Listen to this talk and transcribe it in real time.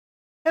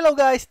Hello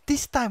guys,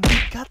 this time we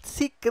got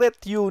secret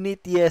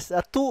unit, yes,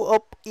 two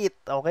of it,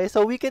 okay,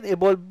 so we can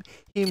evolve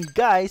him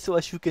guys, so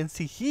as you can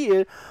see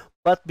here,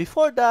 but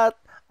before that,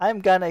 I'm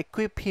gonna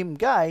equip him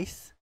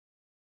guys,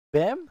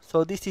 bam,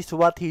 so this is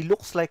what he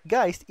looks like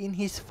guys in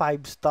his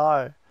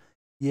 5-star,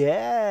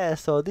 yeah,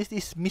 so this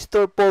is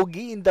Mr.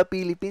 Pogi in the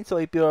Philippines, so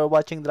if you're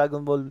watching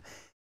Dragon Ball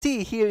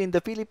Z here in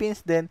the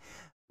Philippines, then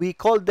we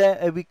call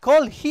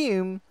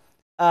him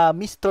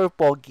Mr.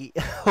 Pogi.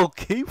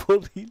 Okay, for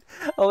real.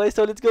 Okay,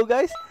 so let's go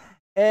guys.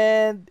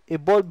 And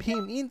evolve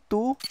him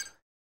into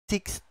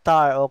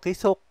 6-star. Okay,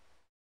 so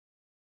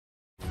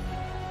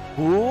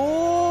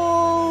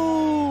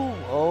boom!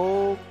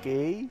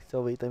 Okay,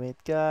 so wait a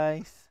minute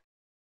guys.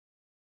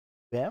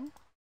 Bam.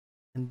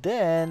 And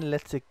then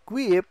let's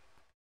equip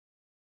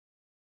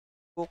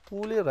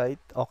Kokule, right?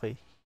 Okay,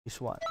 this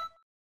one.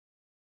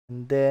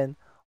 And then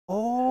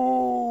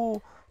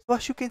oh, so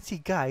as you can see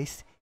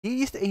guys,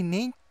 he is a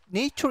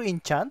nature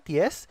enchant,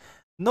 yes,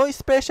 no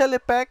special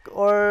effect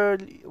or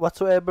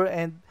whatsoever,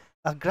 and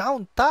a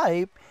ground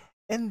type,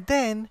 and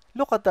then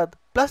look at that,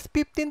 plus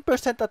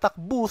 15% attack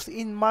boost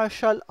in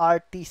martial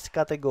artist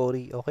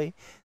category. Okay,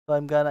 so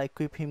I'm gonna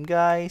equip him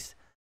guys,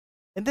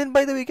 and then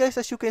by the way guys,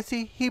 as you can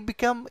see, he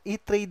become a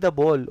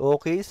tradable.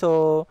 Okay,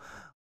 so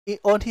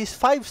on his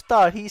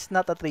 5-star, he is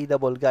not a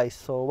tradable guys,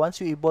 so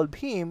once you evolve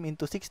him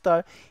into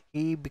 6-star,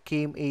 he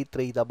became a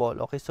tradable.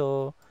 Okay,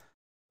 so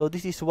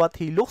this is what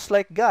he looks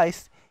like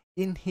guys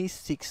in his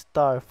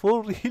 6-star.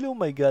 For real, oh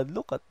my god,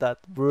 look at that,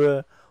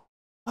 bruh.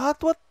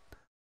 What?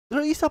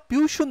 There is a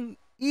fusion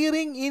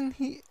earring in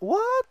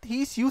what?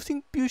 He's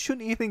using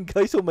fusion earring,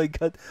 guys, oh my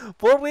god.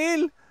 For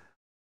real?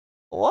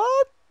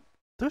 What?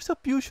 There's a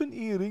fusion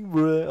earring,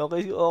 bruh.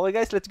 Okay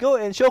guys, let's go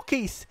and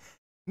showcase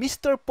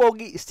Mr.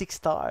 Pogi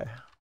 6-star.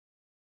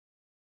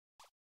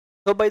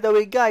 So by the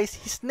way guys,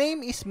 his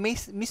name is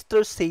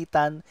Mr.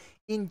 Satan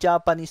in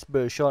Japanese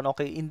version.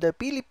 Okay, in the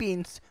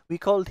Philippines, we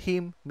called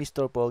him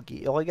Mr.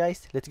 Pogi. Okay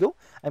guys, let's go.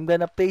 I'm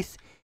gonna place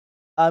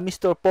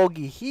Mr.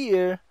 Pogi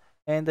here,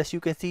 and as you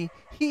can see,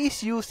 he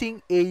is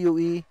using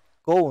AoE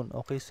cone.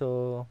 Okay,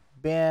 so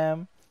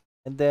bam,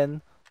 and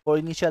then for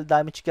initial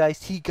damage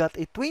guys, he got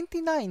a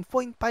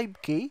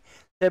 29.5k,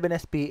 7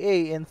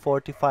 SPA, and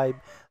 45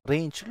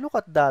 range. Look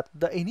at that,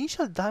 the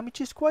initial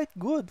damage is quite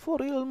good, for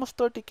real, almost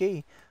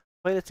 30k.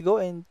 Okay, let's go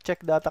and check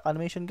the attack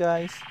animation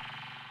guys.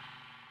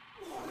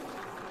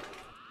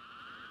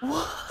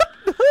 What?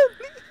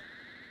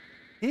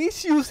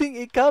 He's using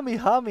a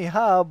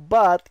Kamehameha,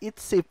 but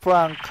it's a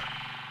prank.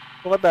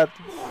 Look at that.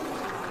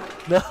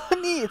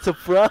 Nani, it's a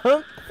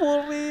prank?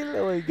 For real?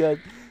 Oh my god.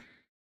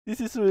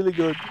 This is really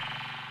good.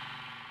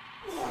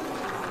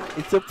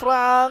 It's a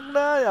prank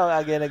na.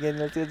 Again,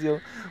 let's go.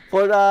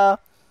 For the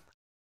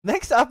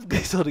next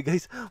upgrade, sorry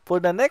guys. For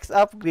the next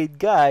upgrade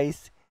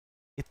guys,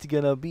 it's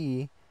gonna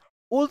be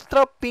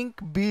Ultra Pink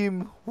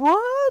Beam.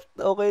 What?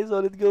 Okay, so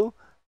let's go.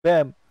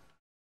 Bam.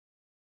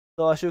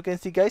 So as you can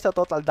see guys, a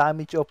total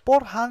damage of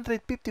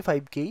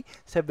 455k,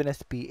 7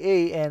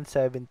 SPA, and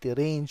 70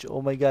 range.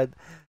 Oh my god.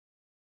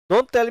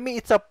 Don't tell me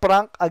it's a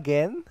prank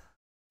again.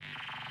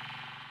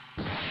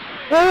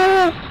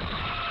 Ah!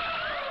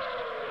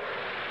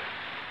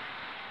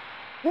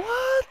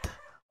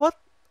 What?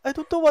 I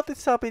don't know what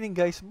is happening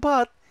guys,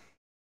 but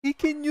he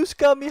can use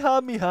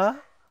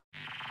Kamehameha.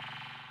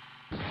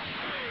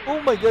 Oh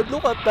my god,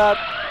 look at that.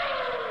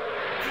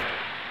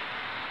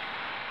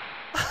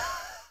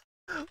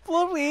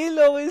 For real,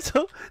 okay,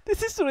 so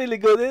this is really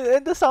good.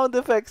 And the sound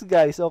effects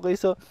guys, okay,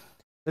 so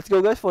let's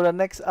go guys for the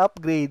next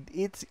upgrade.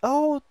 It's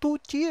too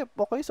cheap.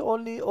 Okay, so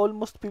only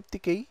almost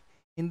 50k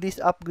in this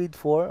upgrade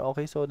 4.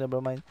 Okay, so never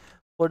mind.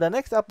 For the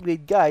next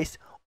upgrade guys,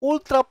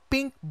 Ultra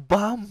Pink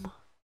Bomb.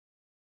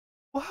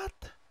 What?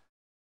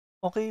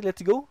 Okay,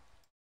 let's go.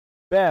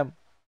 Bam.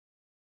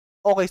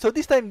 Okay, so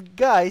this time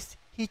guys,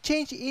 he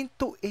changed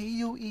into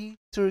AoE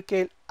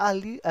circle,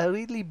 a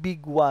really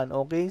big one.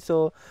 Okay,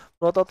 so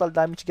for total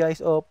damage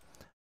guys of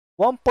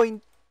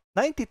 1.92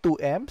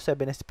 M,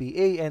 7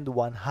 SPA, and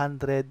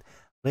 100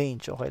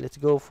 range. Okay, let's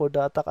go for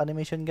the attack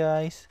animation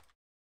guys.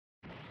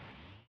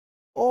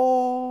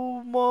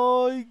 Oh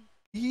my,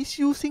 he's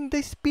using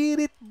the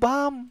Spirit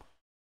Bomb.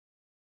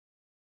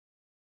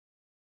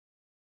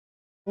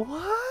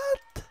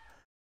 What?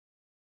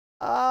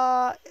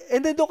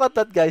 And then look at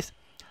that guys.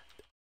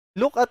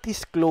 Look at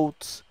his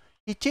clothes.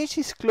 He changed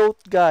his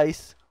clothes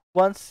guys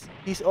once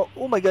he's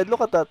oh my god,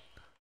 look at that.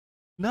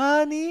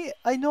 Nani?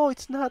 I know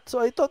it's not. So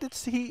I thought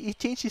it's he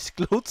changed his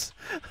clothes.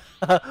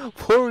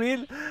 For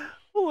real?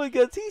 Oh my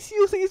god, he's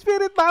using his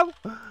Spirit Bomb.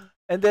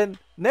 And then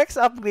next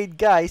upgrade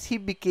guys, he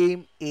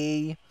became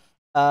a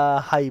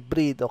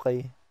hybrid.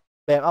 Okay.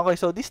 Bam. Okay,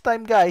 so this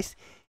time guys,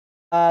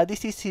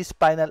 this is his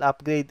final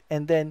upgrade,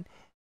 and then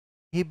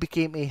he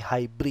became a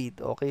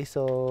hybrid. Okay,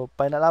 so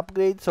final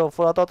upgrade. So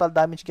for a total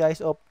damage guys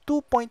of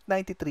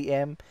 2.93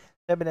 M,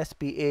 7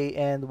 SPA,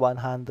 and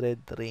 100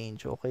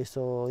 range. Okay,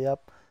 so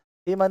yep.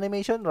 Same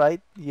animation, right?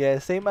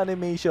 Yes, same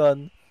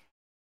animation.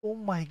 Oh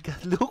my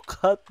god, look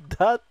at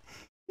that.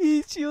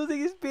 He's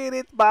using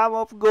Spirit Bomb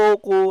of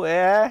Goku,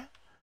 eh?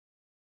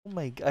 Oh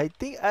my god,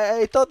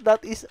 I thought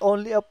that is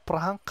only a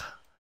prank.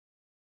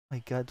 My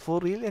god, for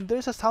real? And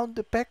there's a sound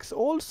effects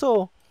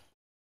also.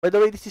 By the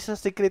way, this is a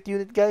secret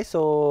unit, guys.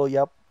 So,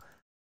 yep.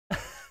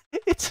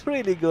 It's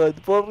really good.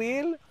 For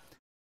real?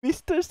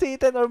 Mr.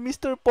 Satan or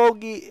Mr.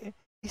 Poggy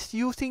is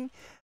using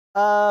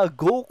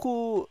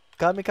Goku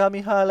Kami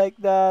Kameha like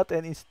that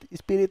and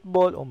Spirit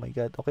Ball. Oh my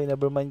god. Okay,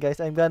 never mind, guys.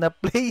 I'm gonna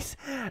place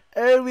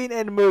Erwin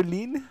and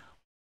Merlin.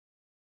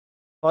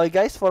 Okay,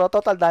 guys, for a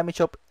total damage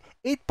of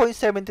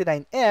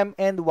 8.79 M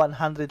and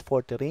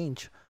 140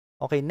 range.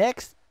 Okay,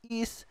 next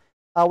is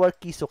our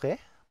Kisuke.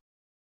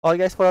 Okay,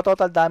 guys, for a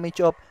total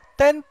damage of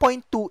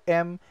 10.2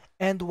 M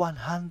and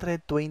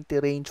 120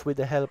 range with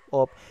the help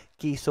of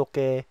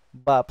Kisuke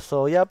buff.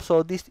 So, yep,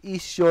 so this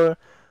is your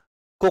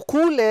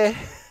Kokule,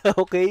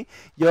 okay,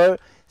 your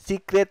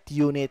secret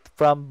unit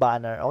from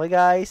Banner. Okay,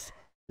 guys,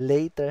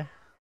 later.